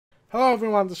Hello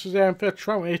everyone, this is Aaron Fitch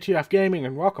from ATF Gaming,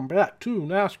 and welcome back to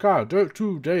NASCAR Dirt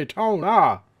 2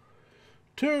 Daytona.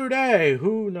 Today,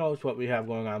 who knows what we have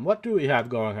going on? What do we have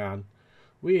going on?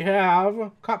 We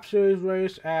have Cup Series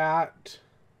race at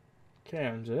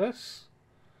Kansas,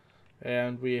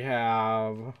 and we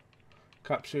have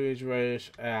Cup Series race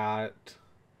at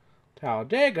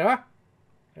Talladega,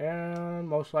 and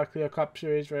most likely a Cup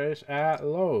Series race at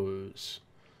Lowe's.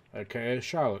 Okay,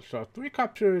 Charlotte. So 3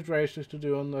 Cup Series races to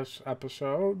do in this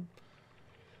episode.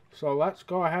 So let's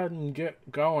go ahead and get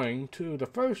going to the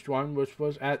first one, which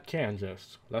was at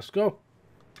Kansas. Let's go.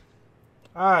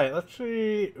 Alright, let's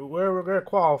see where we're going to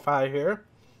qualify here.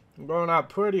 I'm going out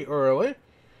pretty early.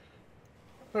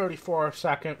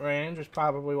 34-second range is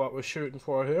probably what we're shooting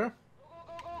for here.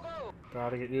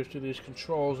 Gotta get used to these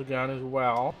controls again as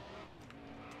well.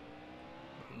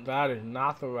 That is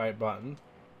not the right button.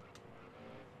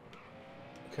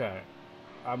 Okay,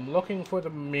 I'm looking for the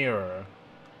mirror.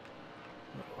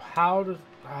 How does...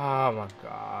 oh my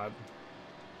god.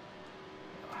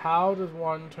 How does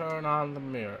one turn on the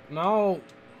mirror? No!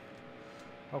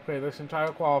 Okay, this entire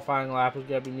qualifying lap is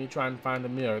going to be me trying to find the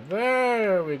mirror.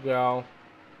 There we go.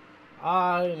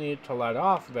 I need to let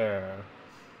off there.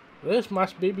 This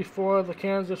must be before the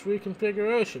Kansas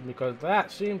reconfiguration, because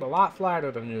that seemed a lot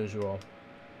flatter than usual.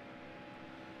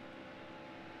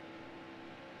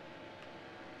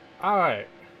 Alright,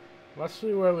 let's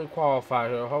see where we qualify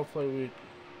here. Hopefully we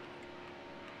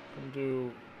can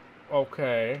do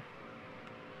okay.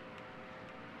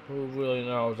 Who really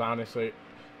knows, honestly.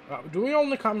 Do we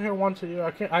only come here once a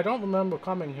year? I don't remember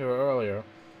coming here earlier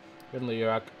in the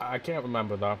year. I can't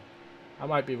remember though. I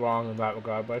might be wrong in that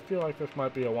regard, but I feel like this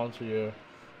might be a once a year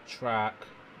track.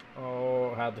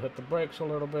 Oh, had to hit the brakes a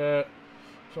little bit.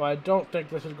 So I don't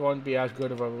think this is going to be as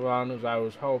good of a run as I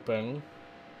was hoping.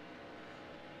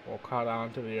 We'll cut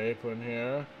onto the apron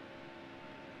here.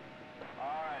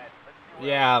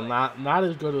 Yeah, not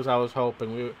as good as I was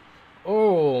hoping.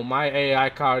 Oh, my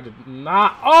AI car did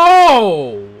not.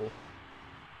 Oh!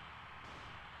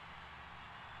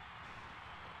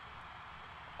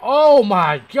 Oh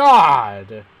my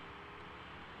god!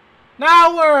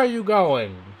 Now where are you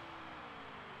going?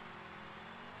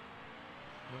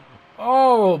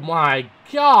 Oh my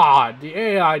god! The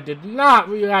AI did not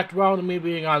react well to me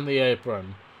being on the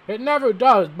apron. It never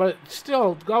does, but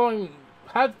still, going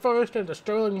headfirst into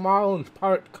Sterling Marlin's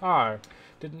parked car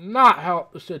did not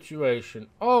help the situation.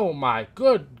 Oh my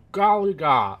good golly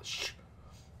gosh.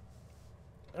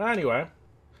 Anyway,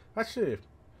 let's see.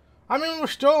 I mean, we're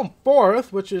still in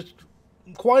 4th, which is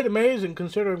quite amazing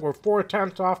considering we're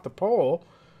 4/10 off the pole.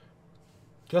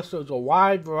 Guess there's a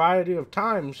wide variety of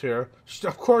times here.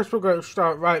 Of course, we're going to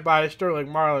start right by Sterling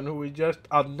Marlin, who we just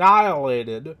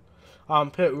annihilated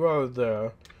on pit road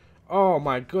there. Oh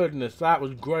my goodness, that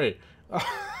was great.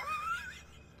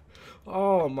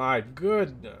 Oh my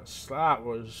goodness, that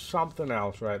was something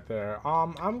else right there.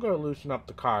 I'm going to loosen up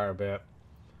the car a bit.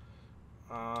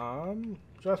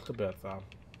 Just a bit though.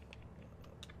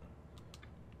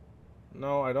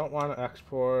 No, I don't want to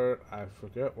export. I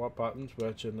forget what buttons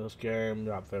which in this game.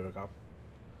 Yep, there we go.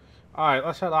 Alright,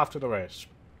 let's head off to the race.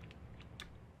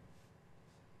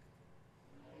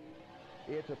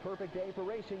 It's a perfect day for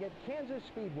racing at Kansas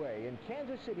Speedway in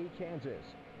Kansas City, Kansas.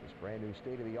 This brand new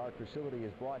state-of-the-art facility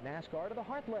has brought NASCAR to the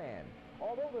heartland.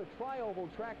 Although the tri-oval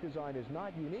track design is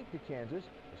not unique to Kansas,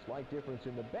 a slight difference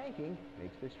in the banking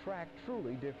makes this track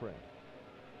truly different.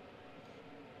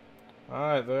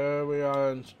 Alright, there we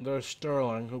are. There's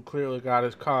Sterling, who clearly got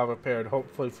his car repaired,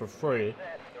 hopefully for free.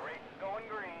 The race is going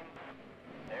green.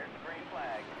 There's the green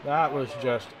flag. That was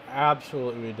just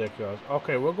absolutely ridiculous.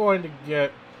 Okay, we're going to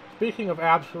get... Speaking of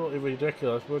absolutely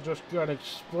ridiculous, we're just going to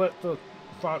split the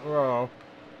front row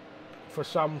for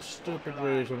some stupid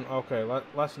reason. Okay,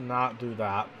 let's not do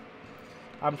that.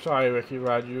 I'm sorry, Ricky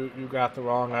Rudd, you got the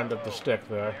wrong end of the stick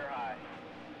there.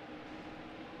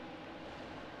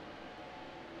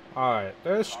 Alright,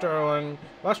 there's Sterling.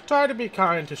 Let's try to be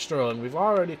kind to Sterling. We've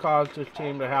already caused his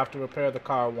team to have to repair the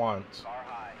car once.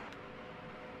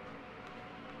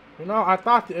 You know, I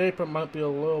thought the apron might be a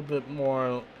little bit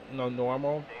more,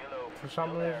 normal. For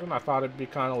some reason, I thought it'd be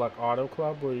kind of like Auto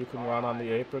Club, where you can run on the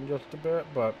apron just a bit,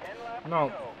 but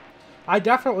no. I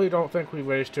definitely don't think we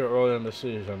raced here early in the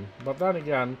season. But then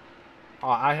again,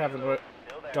 I haven't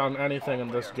done anything in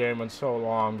this game in so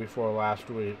long before last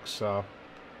week, so...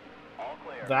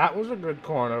 That was a good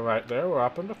corner right there. We're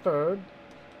up into 3rd.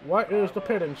 What is the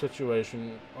pitting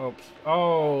situation? Oops.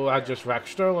 Oh, I just wrecked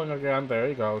Sterling again. There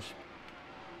he goes.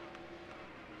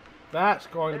 That's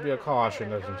going to be a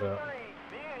caution, isn't it?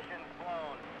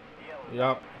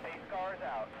 Yep.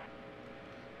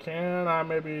 Can I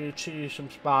maybe choose some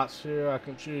spots here? I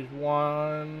can choose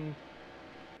one.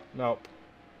 Nope.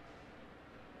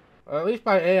 Or at least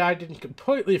my AI didn't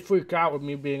completely freak out with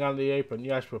me being on the apron.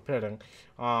 Yes, we're pitting.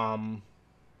 We'll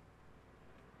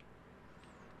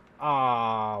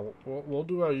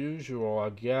do our usual, I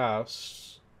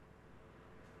guess.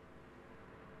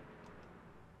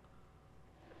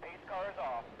 The pace car is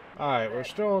off. Alright, we're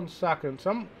still in second.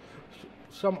 Some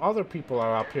other people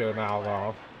are up here now,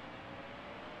 though.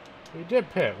 We did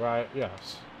pit, right?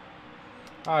 Yes.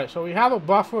 Alright, so we have a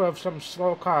buffer of some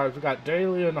slow cars. We got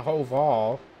Daly and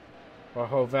Hoval, or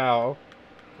Hovel.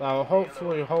 That'll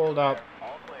hopefully hold up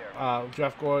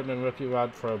Jeff Gordon and Ricky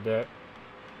Rudd for a bit.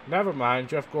 Never mind,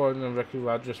 Jeff Gordon and Ricky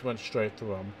Rudd just went straight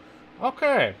through him.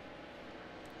 Okay.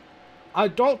 I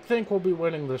don't think we'll be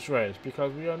winning this race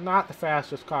because we are not the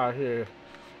fastest car here.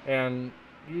 And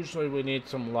usually we need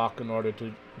some luck in order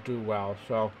to do well.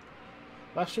 So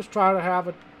let's just try to have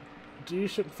a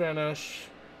decent finish.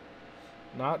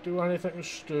 Not do anything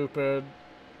stupid.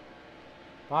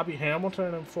 Bobby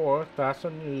Hamilton in fourth. That's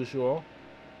unusual.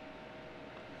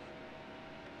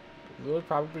 Really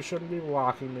probably shouldn't be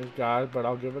blocking these guys, but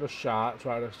I'll give it a shot.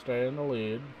 Try to stay in the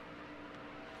lead.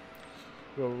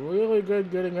 We're really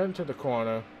good getting into the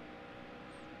corner,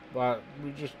 but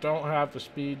we just don't have the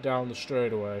speed down the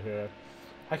straightaway here.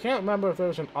 I can't remember if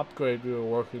there's an upgrade we were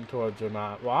working towards or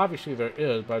not. Well, obviously there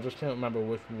is, but I just can't remember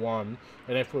which one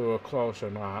and if we were close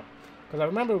or not. Because I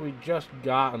remember we just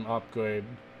got an upgrade,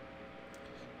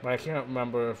 but I can't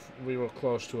remember if we were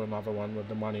close to another one with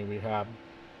the money we had.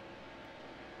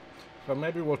 So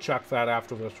maybe we'll check that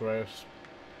after this race.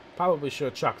 Probably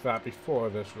should check that before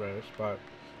this race, but...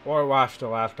 Or watch the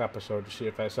last episode to see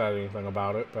if I said anything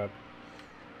about it, but...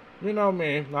 You know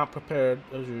me, not prepared,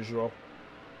 as usual.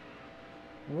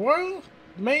 We're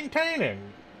maintaining.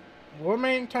 We're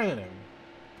maintaining.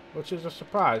 Which is a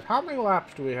surprise. How many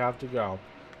laps do we have to go?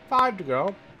 5 to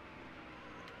go.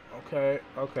 Okay,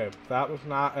 that was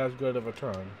not as good of a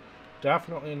turn.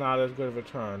 Definitely not as good of a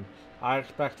turn. I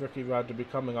expect Ricky Rudd to be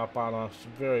coming up on us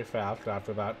very fast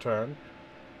after that turn.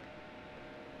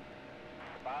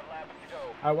 5 laps to go.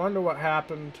 I wonder what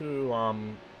happened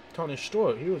to Tony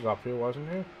Stewart. He was up here, wasn't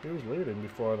he? He was leading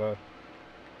before the...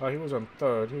 Oh, he was in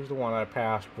third. He was the one I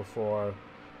passed before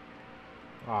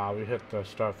we hit the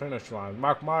start-finish line.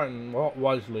 Mark Martin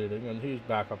was leading, and he's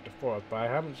back up to fourth, but I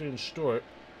haven't seen Stewart.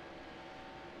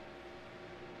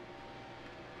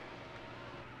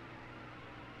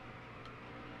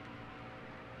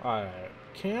 Alright,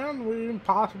 can we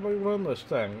possibly win this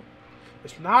thing?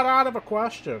 It's not out of a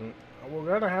question. We're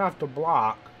going to have to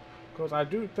block, because I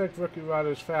do think Ricky Rudd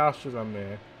is faster than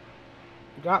me.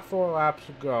 We got 4 laps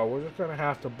to go. We're just going to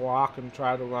have to block and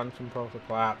try to run some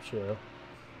perfect laps here.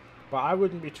 But I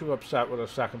wouldn't be too upset with a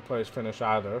second place finish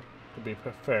either, to be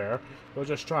fair. We're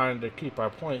just trying to keep our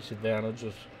points advantage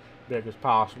as big as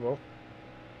possible.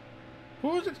 Who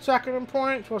was it second in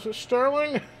points? Was it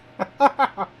Sterling?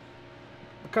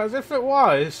 Because if it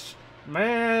was,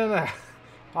 man,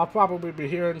 I'll probably be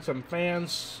hearing some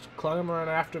fans clamoring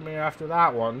after me after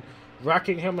that one.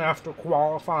 Wrecking him after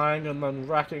qualifying and then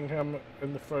wrecking him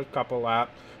in the first couple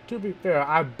laps. To be fair,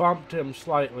 I bumped him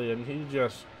slightly and he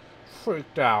just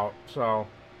freaked out. So,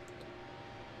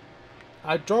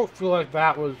 I don't feel like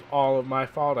that was all of my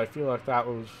fault. I feel like that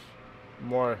was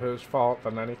more his fault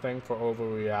than anything for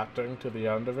overreacting to the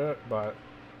end of it. But,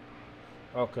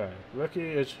 okay, Ricky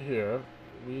is here.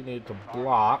 We need to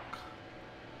block,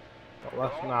 but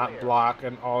let's not block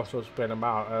and also spin him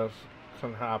out, as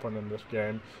can happen in this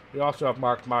game. We also have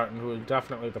Mark Martin, who is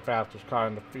definitely the fastest car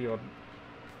in the field.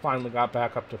 Finally got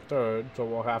back up to third, so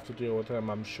we'll have to deal with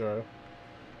him, I'm sure.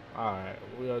 Alright,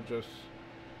 we are just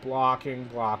blocking.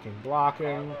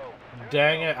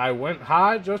 Dang it, I went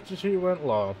high just as he went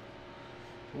low.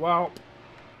 Well,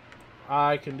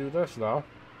 I can do this, though.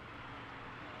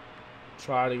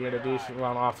 Try to get a decent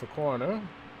run off the corner.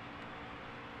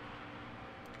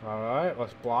 Alright,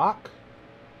 let's block.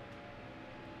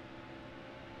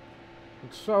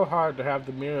 It's so hard to have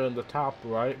the mirror in the top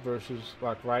right versus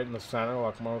like right in the center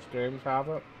like most games have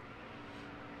it.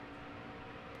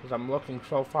 Because I'm looking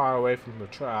so far away from the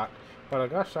track. But I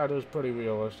guess that is pretty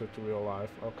realistic to real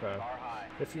life. Okay.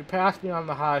 If you pass me on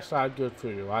the high side, good for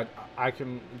you. I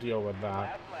can deal with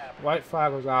that. White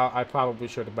flag was out. I probably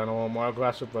should have been a little more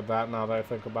aggressive with that now that I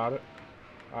think about it.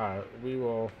 Alright, we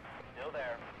will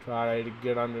try to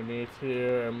get underneath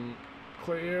here and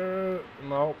clear.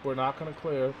 Nope, we're not going to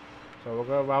clear. So we're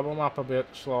going to rub him up a bit,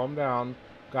 slow him down.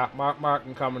 Got Mark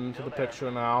Martin coming into the picture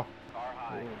now.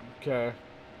 Okay.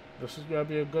 This is going to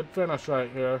be a good finish right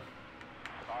here.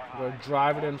 We're going to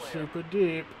drive it in super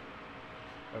deep.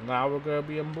 And now we're going to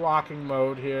be in blocking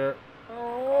mode here.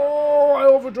 Oh, I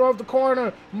overdrove the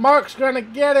corner. Mark's going to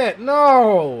get it.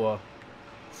 No.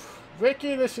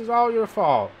 Ricky, this is all your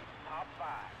fault. Top 5.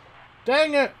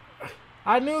 Dang it.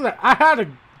 I knew that. I had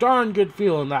a darn good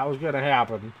feeling that was going to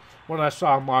happen when I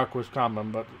saw Mark was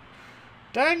coming, but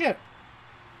dang it.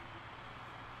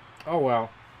 Oh well.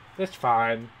 It's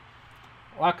fine.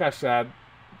 Like I said,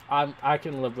 I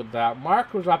can live with that.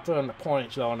 Mark was up there in the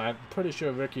points, though, and I'm pretty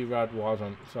sure Ricky Rudd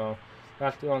wasn't. So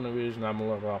that's the only reason I'm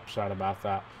a little upset about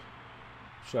that.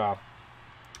 So,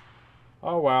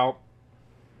 oh well.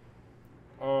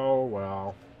 Oh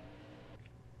well.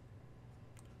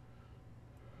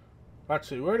 Let's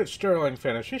see, where did Sterling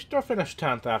finish? He still finished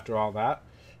 10th after all that.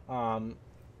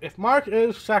 If Mark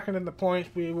is second in the points,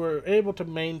 we were able to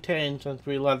maintain since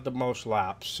we led the most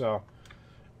laps. So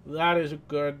that is a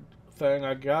good thing,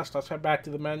 I guess. Let's head back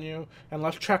to the menu and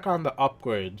let's check on the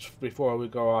upgrades before we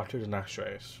go off to the next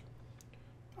race.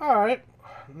 Alright,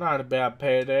 not a bad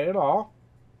payday at all.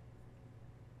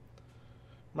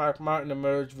 Mark Martin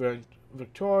emerged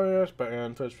victorious, but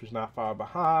Aaron Fish was not far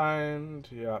behind.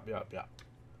 Yep.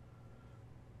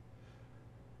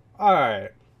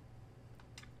 Alright.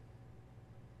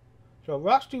 So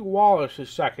Rusty Wallace is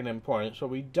second in points, so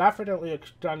we definitely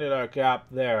extended our gap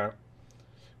there.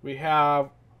 We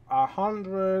have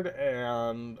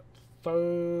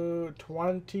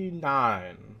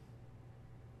 129.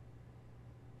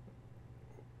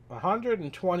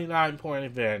 129 point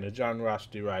advantage on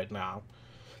Rusty right now.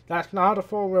 That's not a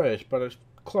full race, but it's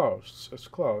close. It's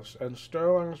close. And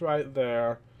Sterling's right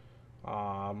there.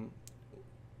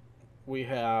 We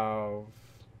have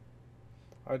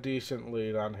a decent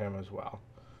lead on him as well.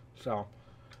 So,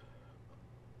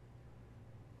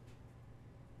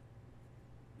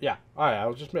 yeah. Alright, I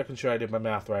was just making sure I did my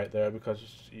math right there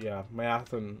because, yeah,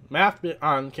 math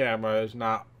on camera is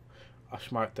not a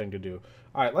smart thing to do.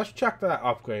 Alright, let's check that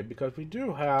upgrade because we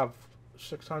do have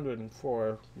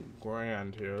 604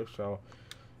 grand here, so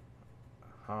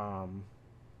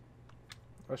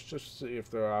let's just see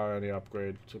if there are any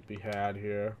upgrades to be had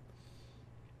here.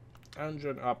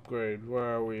 Engine upgrade,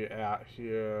 where are we at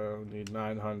here? We need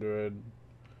 900.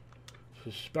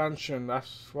 Suspension,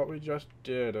 that's what we just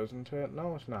did, isn't it?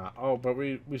 No, it's not. Oh, but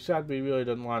we said we really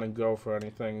didn't want to go for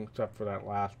anything except for that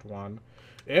last one.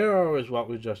 Aero is what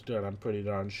we just did, I'm pretty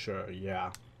darn sure,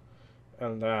 yeah.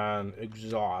 And then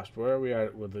exhaust, where are we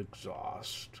at with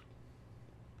exhaust?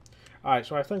 Alright,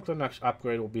 so I think the next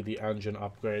upgrade will be the engine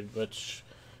upgrade, which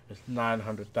is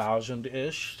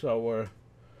 900,000-ish, so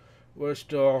we're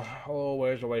still a little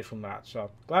ways away from that,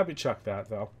 so glad we checked that,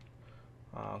 though.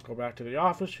 Go back to the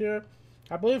office here.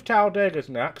 I believe Talladega's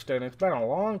next, and it's been a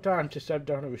long time since I've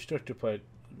done a restrictor plate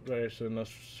race in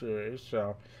this series,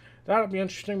 so that'll be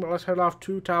interesting, but let's head off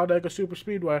to Talladega Super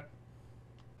Speedway.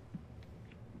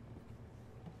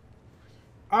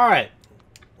 Alright,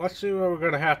 let's see where we're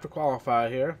going to have to qualify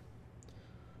here.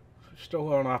 Still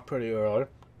going off pretty early.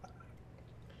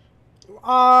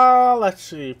 Let's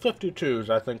see, 52s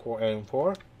I think we'll aim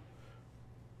for.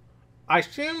 I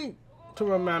seem to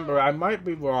remember, I might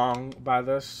be wrong by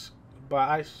this, but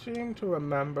I seem to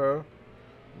remember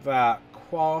that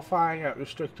qualifying at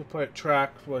restrictor plate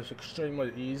tracks was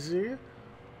extremely easy,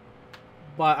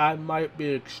 but I might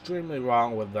be extremely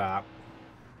wrong with that.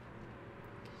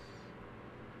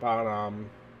 But,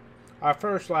 our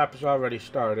first lap has already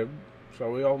started, so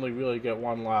we only really get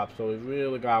one lap, so we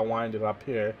really gotta wind it up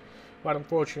here. But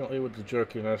unfortunately, with the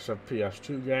jerkiness of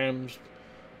PS2 games,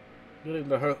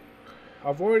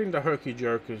 avoiding the herky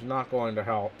jerk is not going to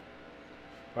help.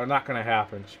 Or not going to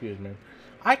happen, excuse me.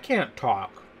 I can't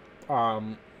talk,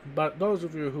 but those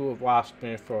of you who have watched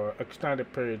me for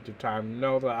extended periods of time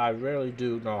know that I really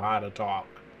do know how to talk.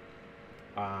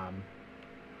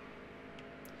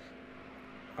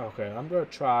 Okay, I'm going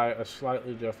to try a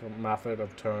slightly different method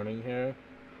of turning here.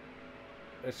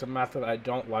 It's a method I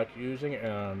don't like using,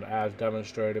 and as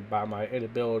demonstrated by my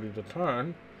inability to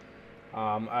turn,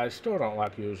 I still don't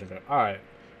like using it. Alright,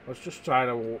 let's just try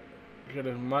to get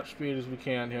as much speed as we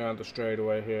can here on the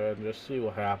straightaway here and just see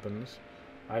what happens.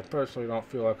 I personally don't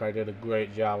feel like I did a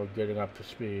great job of getting up to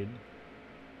speed.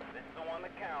 This is the one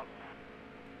that counts.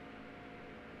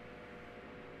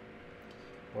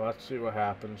 Well, let's see what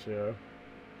happens here.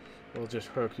 We'll just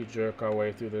herky jerk our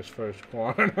way through this first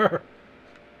corner.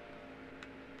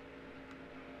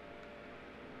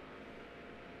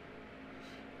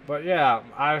 But yeah,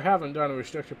 I haven't done a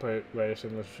restrictor plate race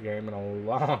in this game in a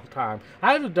long time.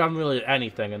 I haven't done really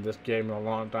anything in this game in a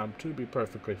long time, to be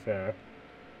perfectly fair.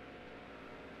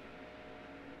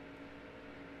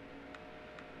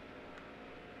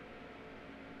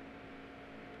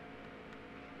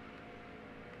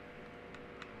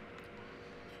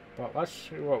 But let's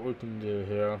see what we can do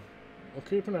here. We're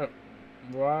keeping it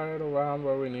right around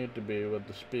where we need to be with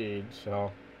the speed,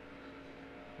 so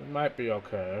we might be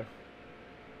okay.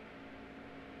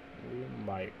 We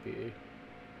might be.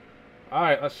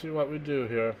 Alright, let's see what we do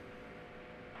here.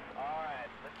 Alright,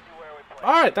 let's see where we play.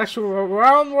 Alright, that's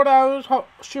around what I was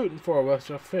shooting for with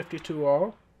a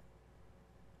 52-0.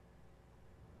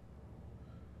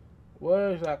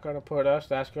 Where is that going to put us?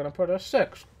 That's going to put us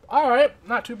 6th. Alright,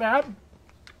 not too bad.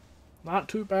 Not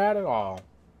too bad at all.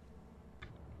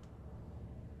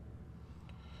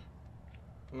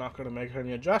 I'm not going to make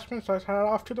any adjustments. Let's head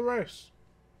off to the race.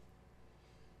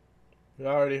 We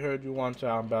already heard you once,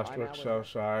 Alan Bestwick, so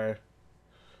sorry.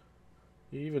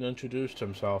 He even introduced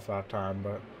himself that time,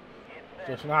 but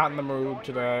just not in the mood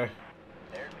today.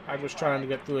 I'm just trying to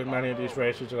get through as many of these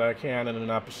races as I can in an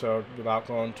episode without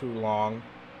going too long.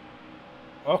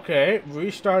 Okay,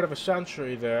 restart of a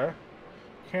century there.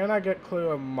 Can I get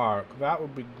clear of Mark? That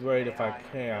would be great if I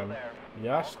can.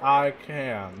 Yes, I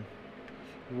can.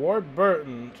 Ward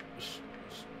Burton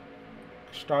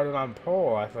started on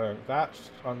pole, I think.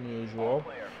 That's unusual.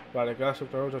 But I guess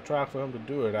if there was a track for him to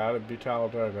do it at, it'd be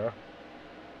Talladega.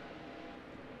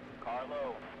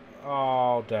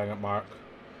 Oh, dang it, Mark.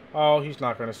 Oh, he's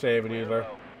not going to save it either.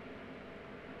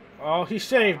 Oh, he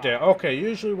saved it. Okay,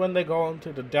 usually when they go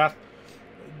into the death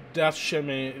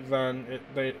shimmy, then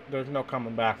there's no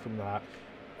coming back from that.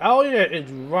 Elliott is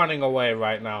running away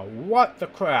right now. What the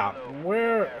crap?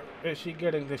 Where is he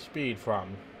getting the speed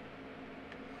from?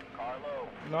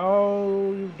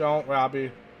 No, you don't,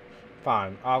 Robbie.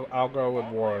 Fine, I'll go with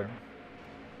Ward.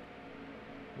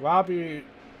 Robbie,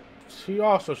 he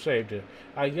also saved it.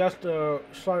 I guess they're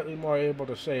slightly more able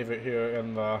to save it here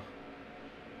in the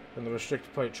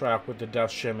restricted plate track with the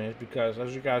death shimmies, because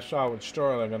as you guys saw with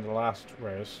Sterling in the last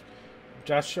race,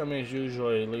 death shimmies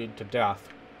usually lead to death.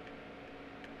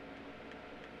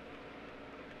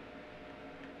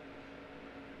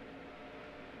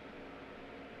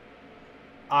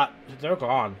 They're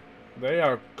gone. They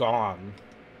are gone.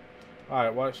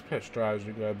 Alright, what pitch drives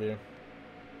you gonna be?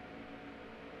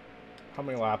 How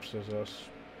many laps is this?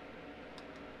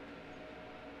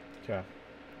 Okay.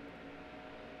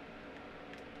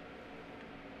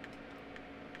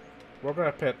 We're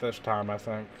gonna pit this time, I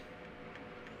think.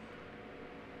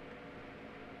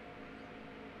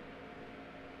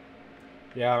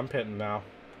 Yeah, I'm pitting now.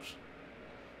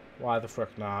 Why the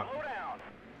frick not?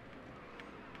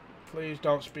 Please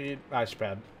don't speed. I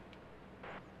sped.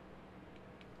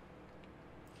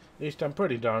 At least I'm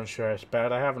pretty darn sure I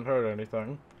sped. I haven't heard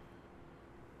anything.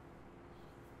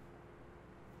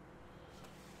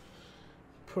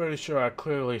 Pretty sure I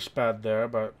clearly sped there,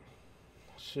 but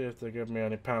let's see if they give me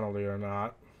any penalty or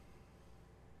not.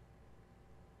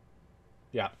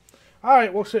 Yeah.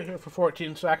 Alright, we'll sit here for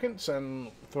 14 seconds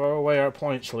and throw away our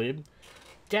points lead.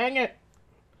 Dang it!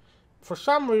 For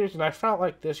some reason, I felt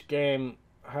like this game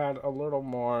had a little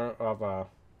more of a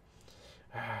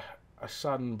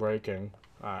sudden braking.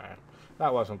 Alright,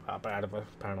 that wasn't that bad of a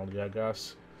penalty, I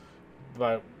guess.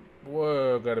 But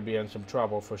we're going to be in some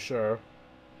trouble for sure.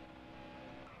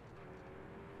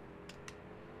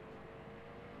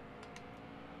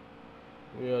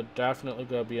 We are definitely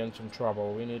going to be in some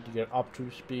trouble. We need to get up to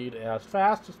speed as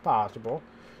fast as possible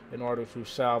in order to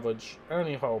salvage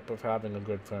any hope of having a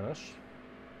good finish.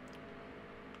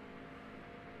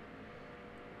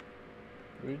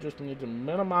 We just need to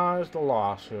minimize the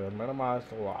loss here. Minimize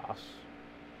the loss.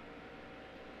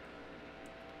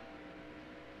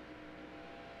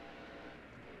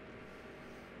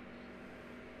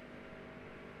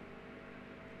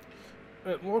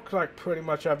 It looks like pretty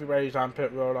much everybody's on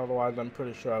pit road, otherwise I'm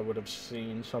pretty sure I would have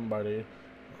seen somebody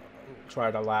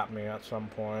try to lap me at some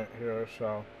point here,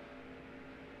 so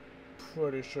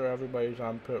pretty sure everybody's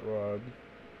on pit road.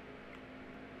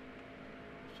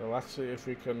 So let's see if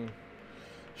we can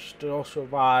still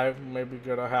survive, maybe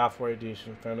get a halfway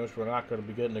decent finish. We're not going to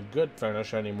be getting a good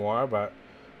finish anymore, but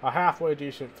a halfway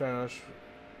decent finish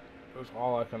is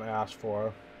all I can ask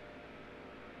for.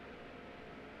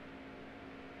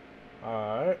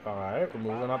 Alright, we're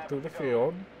moving up through the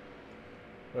field.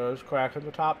 There's cracking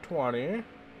the top 20.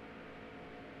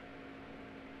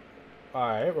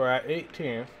 Alright, we're at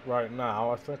 18th right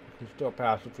now. I think we can still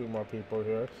pass a few more people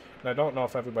here. And I don't know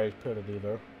if everybody's pitted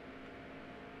either.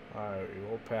 Alright,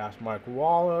 we'll pass Mike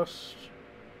Wallace.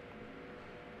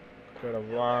 Get a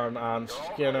run on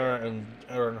Skinner and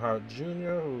Earnhardt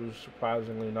Jr., who's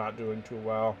surprisingly not doing too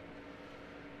well.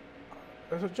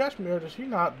 Is it just me, or does he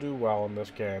not do well in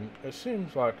this game? It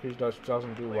seems like he just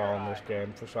doesn't do well in this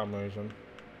game for some reason.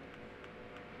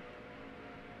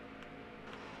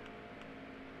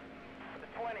 The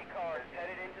 20 car is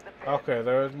headed into the Okay,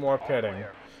 there is more pitting.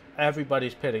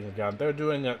 Everybody's pitting again. They're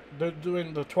doing it. They're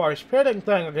doing the twice pitting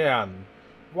thing again.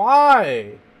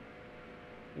 Why?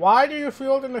 Why do you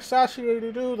feel the necessity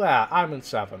to do that? I'm in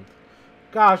 7th.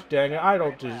 Gosh dang it, I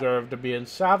don't deserve to be in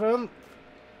 7th.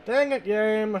 Dang it,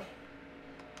 game.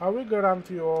 Are we good on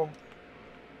fuel?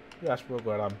 Yes, we're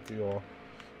good on fuel.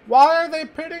 Why are they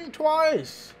pitting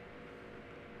twice?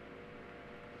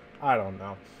 I don't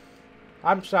know.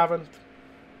 I'm 7th.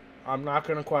 I'm not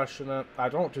going to question it. I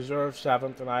don't deserve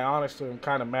 7th, and I honestly am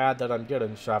kind of mad that I'm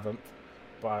getting 7th.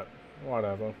 But,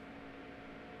 whatever.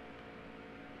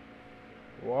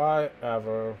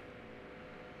 Whatever.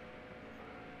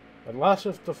 Unless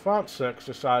if the front 6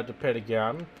 decide to pit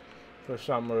again, for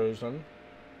some reason.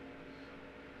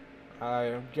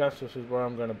 I guess this is where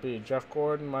I'm going to be. Jeff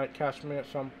Gordon might catch me at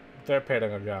some... They're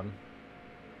pitting again.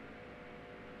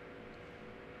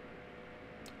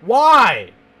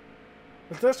 Why?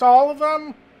 Is this all of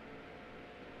them?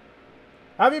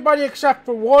 Everybody except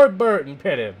for Ward Burton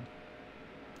pitted.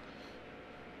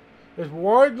 Is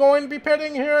Ward going to be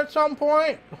pitting here at some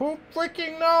point? Who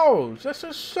freaking knows? This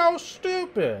is so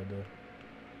stupid.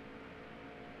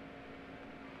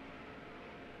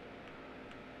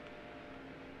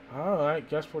 Alright,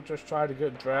 guess we'll just try to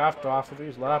get draft off of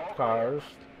these lap cars.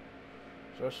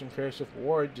 Just in case if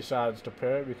Ward decides to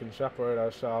pit, we can separate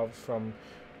ourselves from...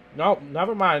 Nope,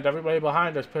 never mind. Everybody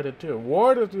behind us pitted too.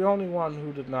 Ward is the only one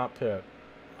who did not pit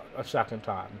a second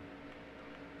time.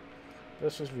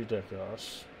 This is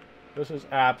ridiculous. This is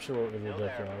absolutely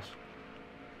ridiculous.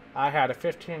 I had a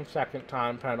 15-second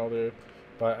time penalty,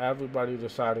 but everybody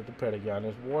decided to pit again.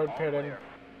 Is Ward pitting?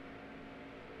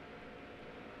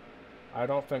 I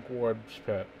don't think Ward's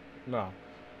pit. No.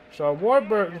 So Ward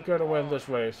Burton's going to win this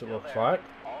race, it looks like.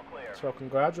 So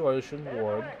congratulations,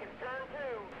 Ward.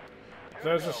 If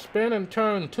there's a spin in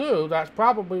turn 2, that's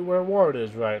probably where Ward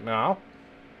is right now.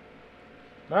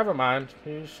 Never mind.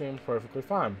 He seems perfectly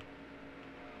fine.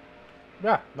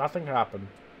 Yeah, nothing happened.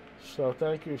 So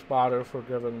thank you, Spotter, for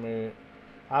giving me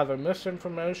either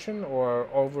misinformation or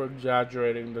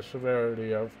over-exaggerating the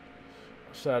severity of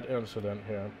said incident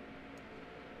here.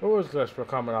 Who is this we're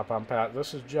coming up on, Pat?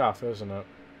 This is Jeff, isn't it?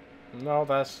 No,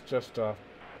 that's just a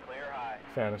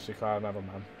fantasy car. Never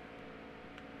mind.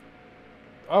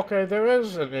 Okay, there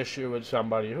is an issue with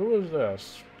somebody. Who is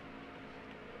this?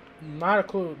 Not a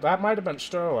clue. That might have been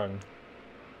Sterling.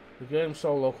 The game's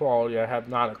so low quality, I have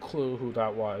not a clue who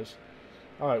that was.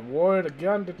 Alright, Ward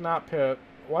again did not pit.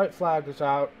 White flag is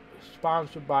out.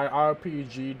 Sponsored by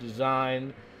RPG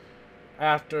Design.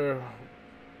 After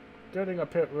getting a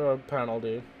pit road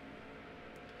penalty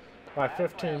by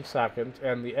 15 seconds,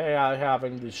 and the AI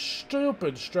having the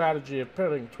stupid strategy of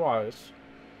pitting twice.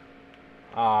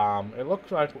 It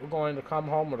looks like we're going to come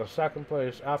home with a second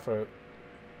place effort.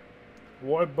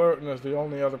 Ward Burton is the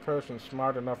only other person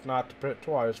smart enough not to pit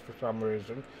twice for some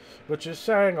reason, which is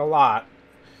saying a lot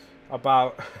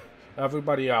about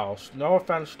everybody else. No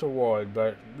offense to Ward,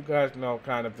 but you guys know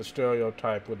kind of the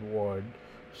stereotype with Ward,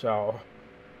 so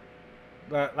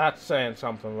that's saying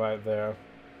something right there.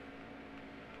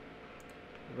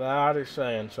 That is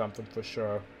saying something for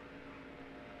sure.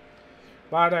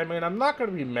 But I mean, I'm not going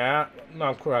to be mad.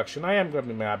 No, correction, I am going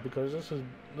to be mad because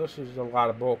this is a lot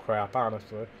of bullcrap,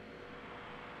 honestly.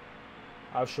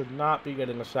 I should not be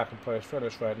getting a second place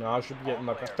finish right now. I should be getting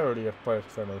like a 30th place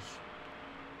finish.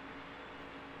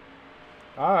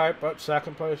 Alright, but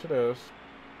second place it is.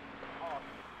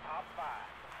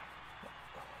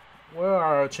 Where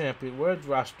are our champions? Where's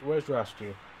Rusty?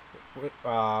 Rusty's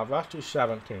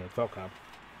 17th. Okay.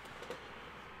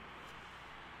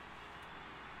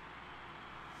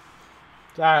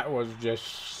 That was just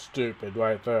stupid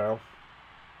right there.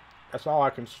 That's all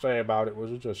I can say about it.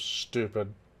 Was just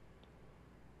stupid.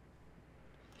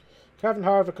 Kevin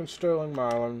Harvick and Sterling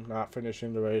Marlin not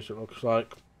finishing the race, it looks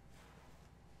like.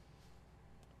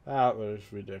 That was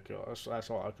ridiculous. That's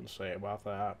all I can say about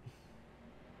that.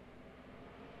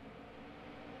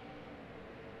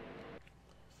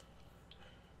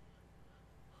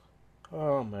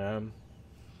 Oh, man.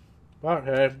 But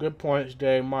hey, good points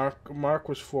day. Mark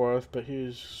was 4th, but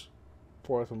he's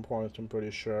 4th in points, I'm pretty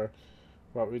sure.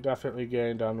 But we definitely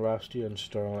gained on Rusty and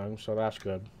Sterling, so that's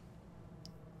good.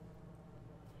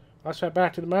 Let's head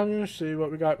back to the menu and see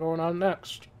what we got going on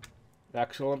next.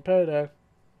 Excellent payday.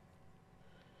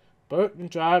 Burton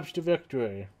drives to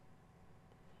victory.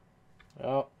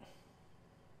 Well.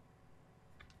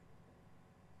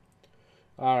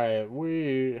 Alright,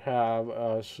 we have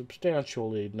a substantial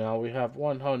lead now. We have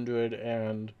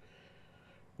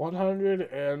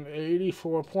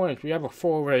 184 points. We have a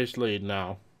full race lead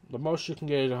now. The most you can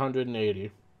get is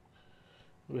 180.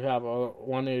 We have a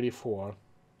 184.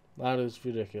 That is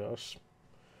ridiculous.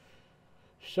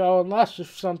 So unless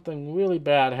if something really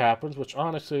bad happens, which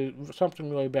honestly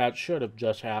something really bad should have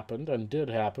just happened and did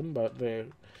happen, but the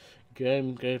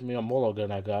game gave me a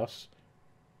mulligan, I guess.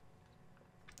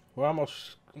 We're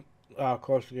almost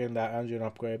close to getting that engine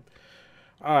upgrade.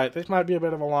 Alright, this might be a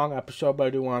bit of a long episode, but I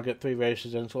do want to get 3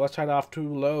 races in, so let's head off to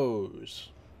Lowe's.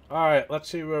 Alright, let's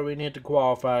see where we need to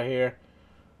qualify here.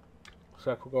 Looks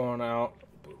like we're going out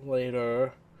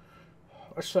later.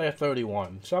 Let's say a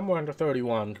 31. Somewhere in the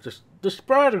 31. Just the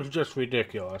spread is just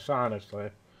ridiculous, honestly.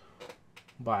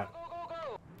 But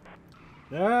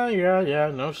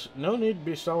yeah. No need to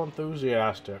be so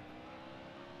enthusiastic.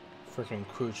 Freaking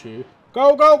crew chief.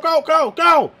 Go!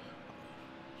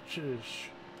 Jeez.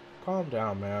 Calm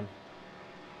down, man.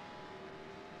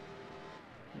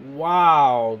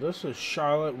 Wow, this is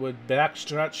Charlotte with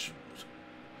backstretch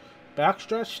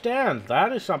stands.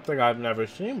 That is something I've never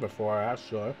seen before,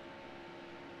 actually.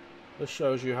 This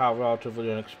shows you how relatively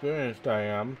inexperienced I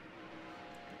am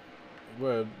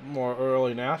with more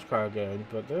early NASCAR games,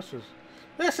 but this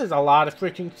is a lot of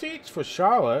freaking seats for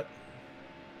Charlotte.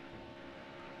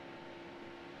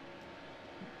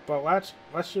 But let's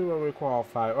see where we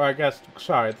qualify. Or I guess,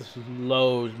 sorry, this is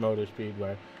Lowe's Motor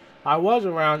Speedway. I was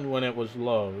around when it was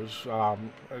Lowe's.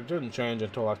 It didn't change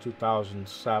until like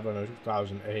 2007 or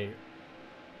 2008.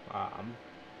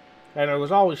 And it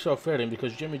was always so fitting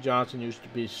because Jimmy Johnson used to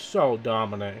be so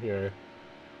dominant here.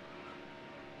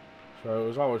 So it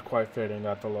was always quite fitting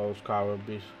that the Lowe's car would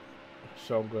be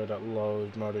so good at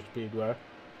Lowe's Motor Speedway.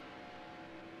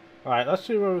 Alright, let's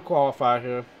see where we qualify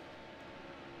here.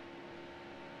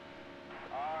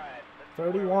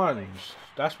 31s.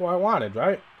 That's what I wanted,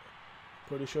 right?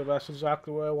 Pretty sure that's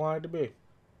exactly where I wanted to be.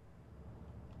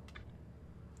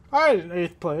 Alright, in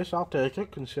 8th place. I'll take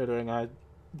it, considering I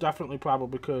definitely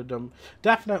probably could have...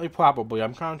 Definitely probably.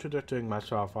 I'm contradicting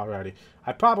myself already.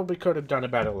 I probably could have done a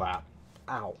better lap.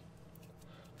 Ow.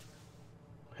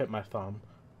 Hit my thumb.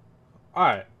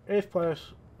 Alright, 8th place.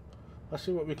 Let's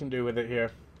see what we can do with it here.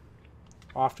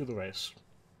 Off to the race.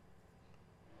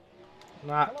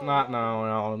 Not now,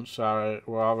 Alan. Sorry,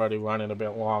 we're already running a bit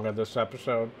long in this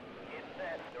episode. Get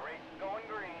set. The race is going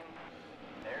green.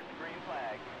 There's the green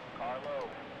flag. Car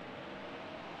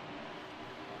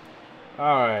low.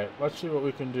 Alright, let's see what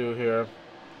we can do here.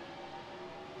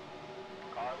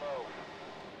 Car low.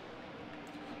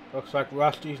 Looks like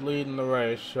Rusty's leading the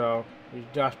race, so he's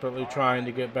desperately trying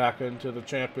to get back into the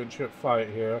championship fight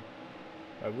here.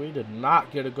 And we did not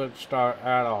get a good start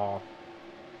at all.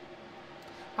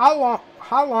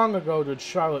 How long ago did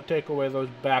Charlotte take away those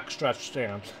backstretch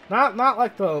stands? Not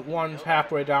like the ones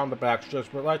halfway down the backstretch,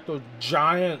 but like those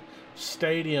giant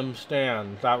stadium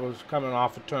stands that was coming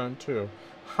off of turn 2.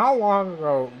 How long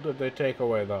ago did they take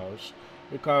away those?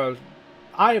 Because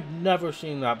I have never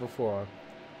seen that before.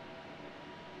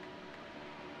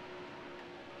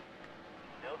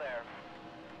 Still there.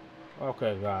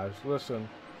 Okay, guys, listen.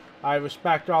 I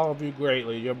respect all of you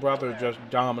greatly. Your brother just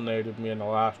dominated me in the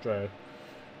last race.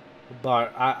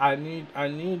 But I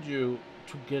need you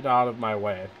to get out of my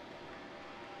way.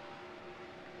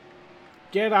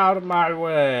 Get out of my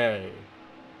way.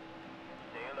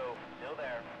 Stay low. Still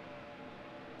there.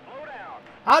 Slow down.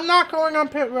 I'm not going on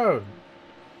pit road.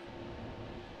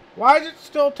 Why is it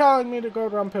still telling me to go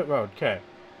down pit road? Okay.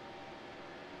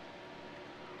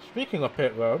 Speaking of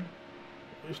pit road,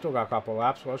 we still got a couple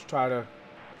laps. So let's try to...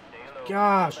 Stay low.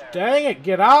 Gosh, Still there. dang it.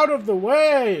 Get out of the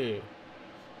way.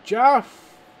 Jeff.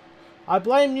 I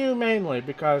blame you mainly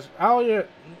because Elliot,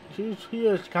 he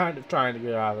is kind of trying to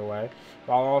get out of the way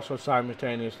while also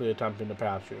simultaneously attempting to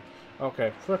pass you.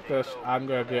 Okay, frick this. I'm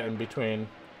going to get in between.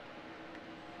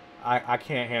 I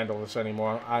can't handle this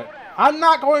anymore. I'm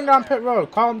not going down pit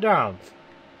road. Calm down.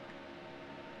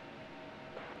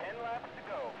 10 laps to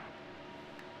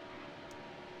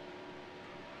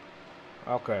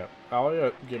go. Okay,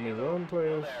 Elliot, give me room, please.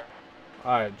 Still there.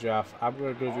 Alright, Jeff, I'm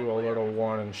going to give you a little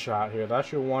warning shot here.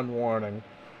 That's your one warning.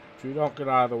 If you don't get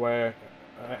out of the way...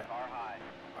 Car high.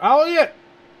 Elliot!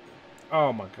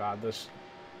 Oh my god, this...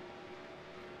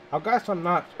 I guess I'm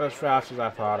not as fast as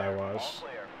I thought I was. All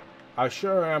clear. I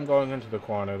sure am going into the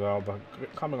corner, though, but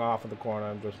coming off of the corner,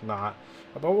 I'm just not.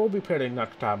 But we'll be pitting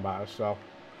next time by, so...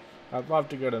 I'd love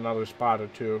to get another spot or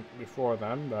two before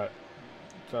then, but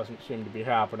it doesn't seem to be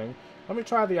happening. Let me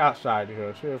try the outside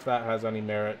here, see if that has any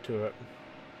merit to it.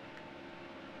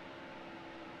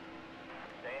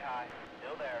 Stay high.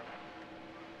 Still there.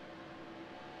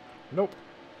 Nope.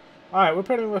 Alright, we're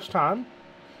pitting this time.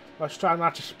 Let's try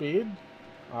not to speed.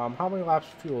 How many laps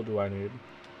of fuel do I need?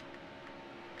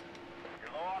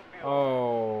 You're low on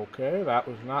Okay, that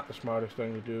was not the smartest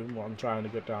thing to do when trying to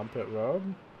get down pit road.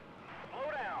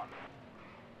 Slow down.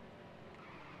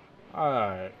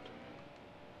 Alright.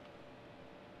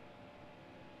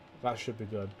 That should be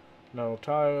good. No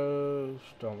tires,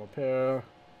 don't repair.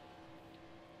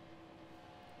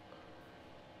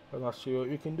 But let's see what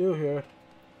we can do here.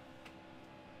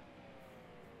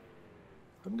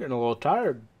 I'm getting a little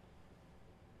tired.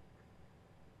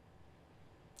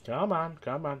 Come on,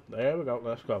 come on. There we go,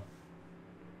 let's go.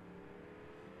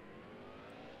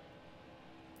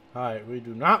 Alright, we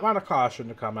do not want a caution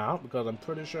to come out because I'm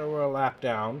pretty sure we're a lap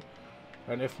down.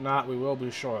 And if not, we will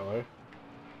be shortly.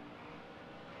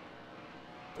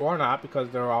 Or not, because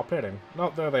they're all pitting.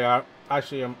 Nope, there they are. I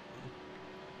see them.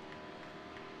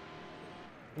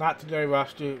 Not today,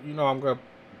 Rusty. You know I'm going to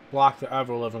block the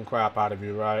ever-living crap out of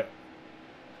you, right?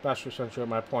 Especially since you're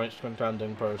my points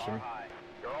contending person.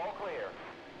 You're all clear.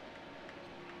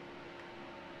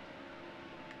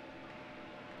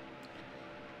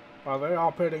 Are they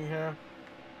all pitting here?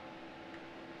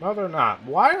 No, they're not.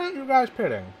 Why aren't you guys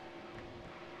pitting?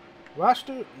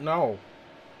 Rusty? No.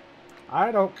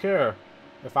 I don't care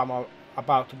if I'm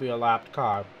about to be a lapped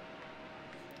car.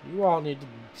 You all need to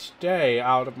stay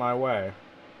out of my way.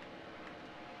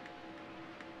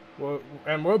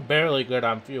 We're barely good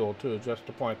on fuel, too, just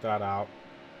to point that out.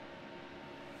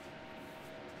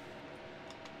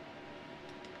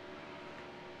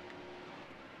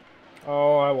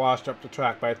 Oh, I washed up the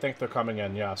track, but I think they're coming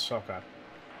in. Yes, okay.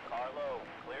 Car low.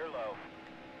 Clear low.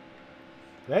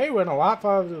 They went a lot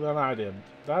farther than I did.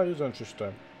 That is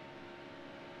interesting.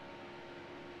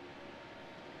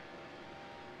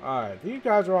 Alright, these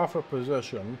guys are off for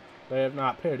position. They have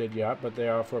not pitted yet, but they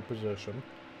are for position.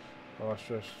 So let's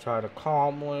just try to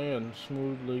calmly and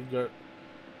smoothly get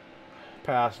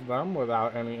past them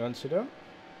without any incident.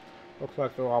 Looks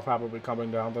like they're all probably coming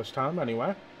down this time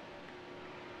anyway.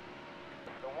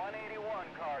 The 181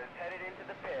 car is headed into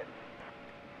the pit.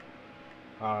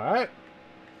 Alright.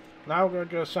 Now we're going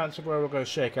to get a sense of where we're going to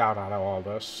shake out of all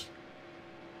this.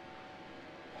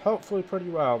 Hopefully pretty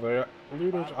well. The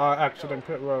leaders are exiting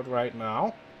pit road right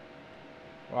now.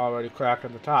 We're already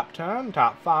cracking the top 10,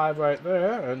 top 5 right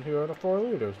there, and here are the 4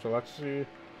 leaders. So let's see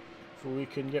if we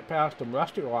can get past them.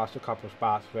 Rusty lost a couple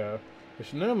spots there.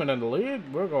 It's Newman in the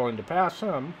lead. We're going to pass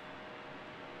him.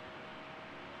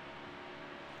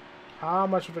 How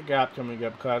much of a gap can we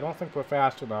get? Because I don't think we're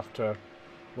fast enough to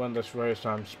win this race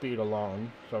on speed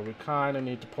alone. So we kind of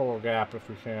need to pull a gap if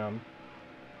we can.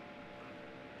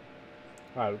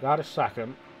 Alright, we got a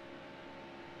second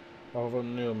over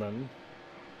Newman.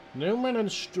 Newman and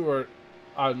Stewart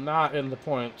are not in the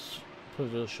points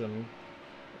position.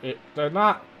 They're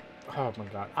not... Oh my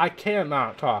god. I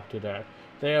cannot talk today.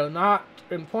 They are not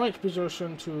in points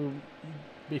position to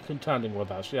be contending with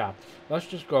us. Yeah, let's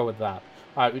just go with that.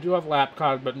 Alright, we do have lap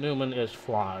cars, but Newman is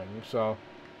flying. So,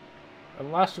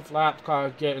 unless if lap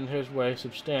cars get in his way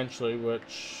substantially,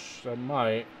 which they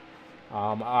might...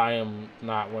 I am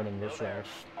not winning this race.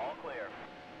 All clear.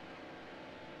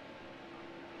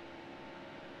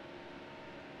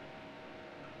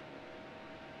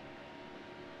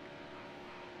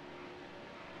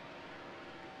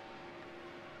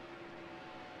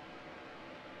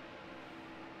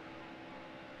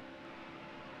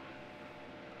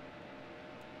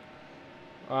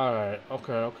 Alright,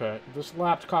 okay. This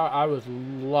lapped car, I would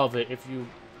love it if you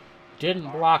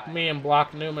didn't block me and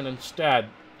block Newman instead.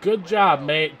 Good job,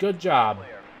 mate. Good job.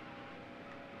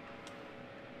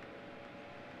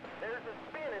 There's a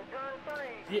spin in turn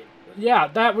 3. Yeah,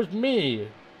 that was me.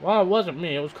 Well, it wasn't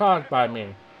me. It was caused by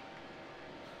me.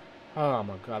 Oh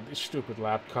my god, these stupid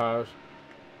lap cars.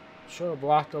 Sure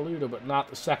blocked the leader, but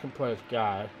not the second place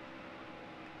guy.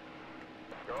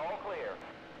 You're all clear.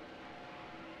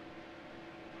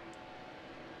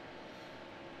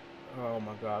 Oh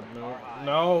my god,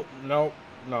 no.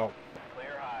 No.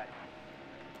 Clear high.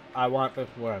 I want this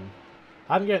win.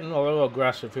 I'm getting a little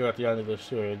aggressive here at the end of this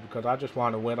series because I just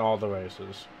want to win all the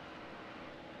races.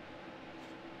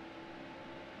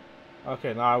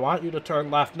 Okay, now I want you to turn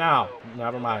left now.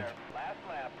 Never mind. Last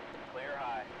lap. Clear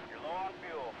high. You're low on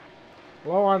fuel.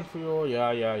 Low on fuel,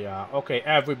 yeah. Okay,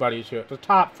 everybody's here. The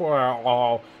top 4 are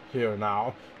all here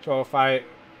now. So if I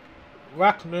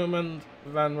wreck Newman,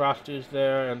 then Rusty's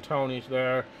there and Tony's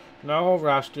there. No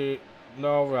Rusty.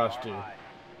 No Rusty.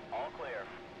 All clear.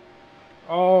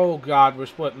 Oh god, we're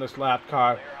splitting this lap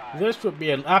car. This would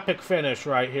be an epic finish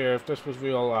right here if this was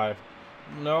real life.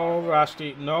 No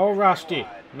Rusty. No Rusty.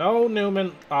 No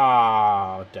Newman.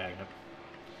 Ah, dang it.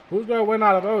 Who's going to win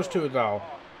out of those two, though?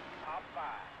 Top 5.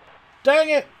 Dang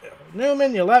it!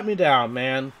 Newman, you let me down,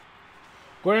 man.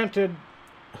 Granted,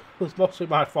 was mostly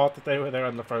my fault that they were there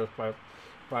in the first place.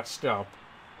 But still.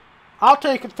 I'll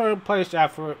take a third place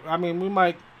effort. I mean, we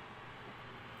might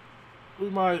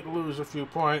lose a few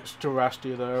points to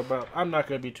Rusty there, but I'm not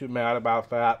going to be too mad about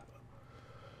that.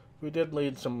 We did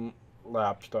lead some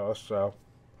laps, though, so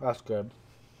that's good.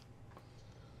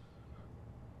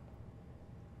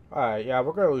 Alright, yeah,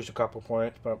 we're going to lose a couple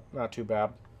points, but not too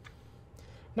bad.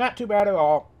 Not too bad at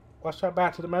all. Let's head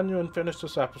back to the menu and finish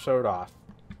this episode off.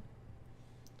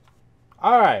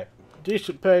 Alright,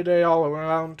 decent payday all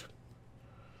around.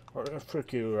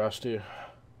 Frick you, Rusty.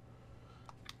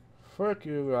 Frick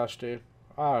you, Rusty.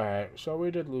 Alright, so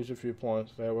we did lose a few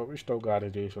points there, but we still got a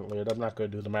decent lead. I'm not going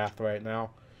to do the math right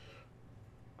now.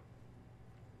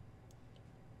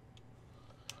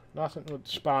 Nothing with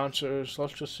sponsors.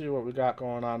 Let's just see what we got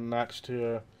going on next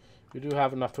here. We do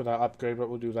have enough for that upgrade, but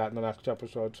we'll do that in the next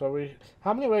episode. So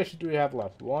how many races do we have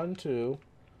left? 1, 2,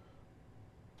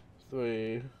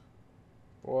 3,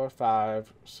 4,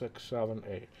 5, 6, 7,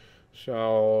 8.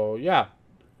 So, yeah,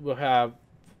 we'll have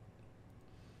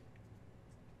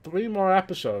 3 more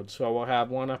episodes. So we'll have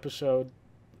one episode.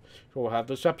 So we'll have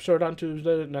this episode on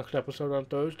Tuesday, the next episode on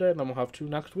Thursday, and then we'll have 2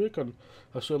 next week. And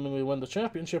assuming we win the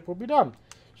championship, we'll be done.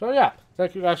 So yeah,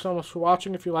 thank you guys so much for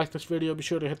watching. If you like this video, be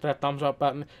sure to hit that thumbs up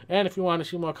button. And if you want to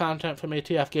see more content from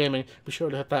ATF Gaming, be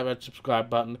sure to hit that red subscribe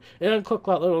button. And click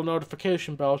that little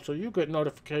notification bell so you get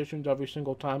notifications every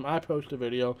single time I post a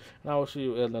video. And I will see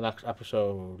you in the next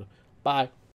episode. Bye.